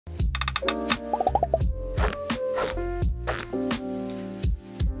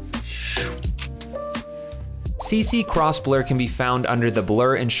CC Cross Blur can be found under the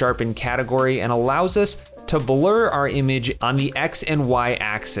Blur and Sharpen category and allows us to blur our image on the X and Y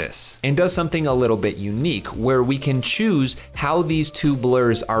axis, and does something a little bit unique where we can choose how these two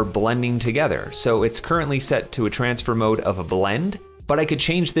blurs are blending together. So it's currently set to a transfer mode of a blend, but I could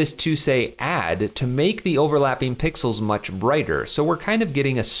change this to say add to make the overlapping pixels much brighter. So we're kind of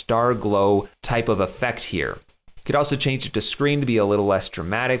getting a star glow type of effect here. Could also change it to screen to be a little less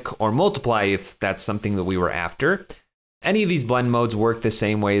dramatic, or multiply if that's something that we were after. Any of these blend modes work the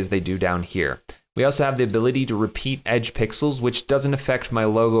same way as they do down here. We also have the ability to repeat edge pixels, which doesn't affect my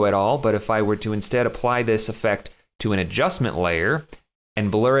logo at all, but if I were to instead apply this effect to an adjustment layer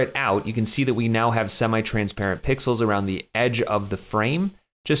and blur it out, you can see that we now have semi-transparent pixels around the edge of the frame.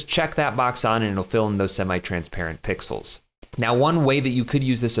 Just check that box on and it'll fill in those semi-transparent pixels. Now, one way that you could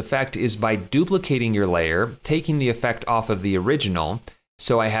use this effect is by duplicating your layer, taking the effect off of the original.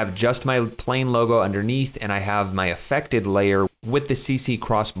 So I have just my plain logo underneath and I have my affected layer with the CC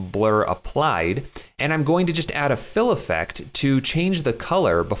Cross Blur applied. And I'm going to just add a fill effect to change the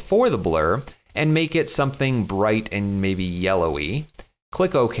color before the blur and make it something bright and maybe yellowy.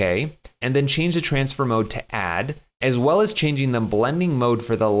 Click OK, and then change the transfer mode to add, as well as changing the blending mode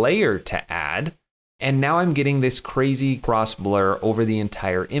for the layer to add. And now I'm getting this crazy cross blur over the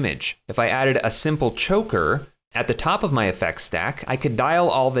entire image. If I added a simple choker at the top of my effects stack, I could dial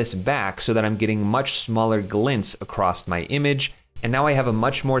all this back so that I'm getting much smaller glints across my image. And now I have a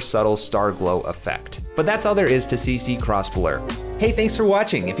much more subtle star glow effect. But that's all there is to CC Cross Blur. Hey, thanks for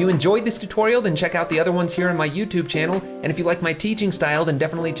watching. If you enjoyed this tutorial, then check out the other ones here on my YouTube channel. And if you like my teaching style, then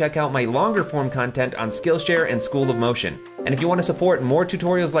definitely check out my longer form content on Skillshare and School of Motion. And if you want to support more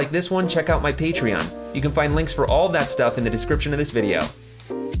tutorials like this one, check out my Patreon. You can find links for all of that stuff in the description of this video.